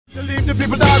To leave the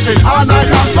people dancing all night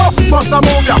long, so must I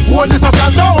move ya? Hold this a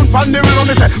stand down, from the river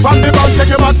me say, from the bank take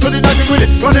you back to the 90 with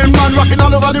it. Running man rocking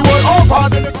all over the world, oh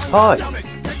pardon. Hi,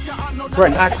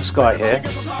 Brent Aquasky here,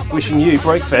 wishing you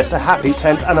BREAKFEST a happy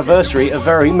 10th anniversary, a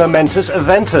very momentous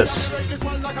eventus.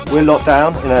 We're locked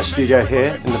down in our studio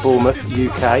here in the Bournemouth,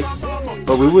 UK,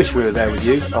 but we wish we were there with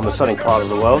you on the sunny part of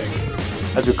the world.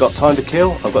 As we've got time to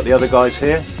kill, I've got the other guys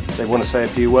here. They want to say a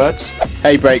few words.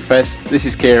 Hey BREAKFEST, this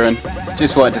is Kieran.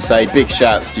 Just wanted to say big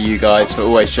shouts to you guys for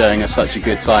always showing us such a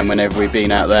good time whenever we've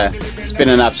been out there. It's been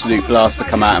an absolute blast to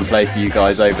come out and play for you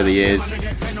guys over the years.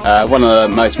 One of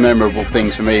the most memorable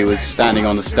things for me was standing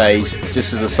on the stage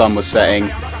just as the sun was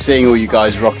setting, seeing all you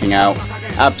guys rocking out.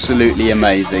 Absolutely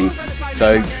amazing.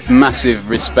 So massive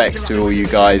respects to all you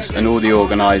guys and all the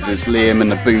organisers, Liam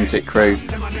and the Boomtic crew,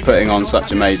 putting on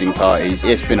such amazing parties.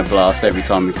 It's been a blast every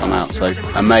time we come out, so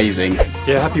amazing.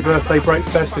 Yeah, happy birthday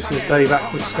BREAKFEST. This is Dave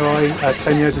Aquasky.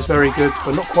 10 years is very good,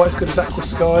 but not quite as good as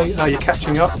Aquasky. You're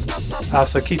catching up,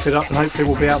 so keep it up and hopefully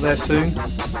we'll be out there soon.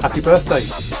 Happy birthday.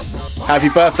 Happy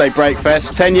birthday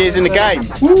BREAKFEST, 10 years in the game.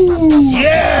 Woo!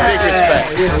 Yeah! Big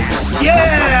respect.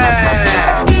 Yeah!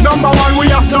 Number one, we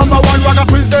have number one. Rock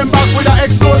twist them back with an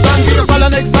explosion. Give us all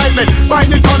an excitement.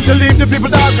 Find it fun to leave the people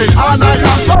dancing all night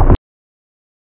long. So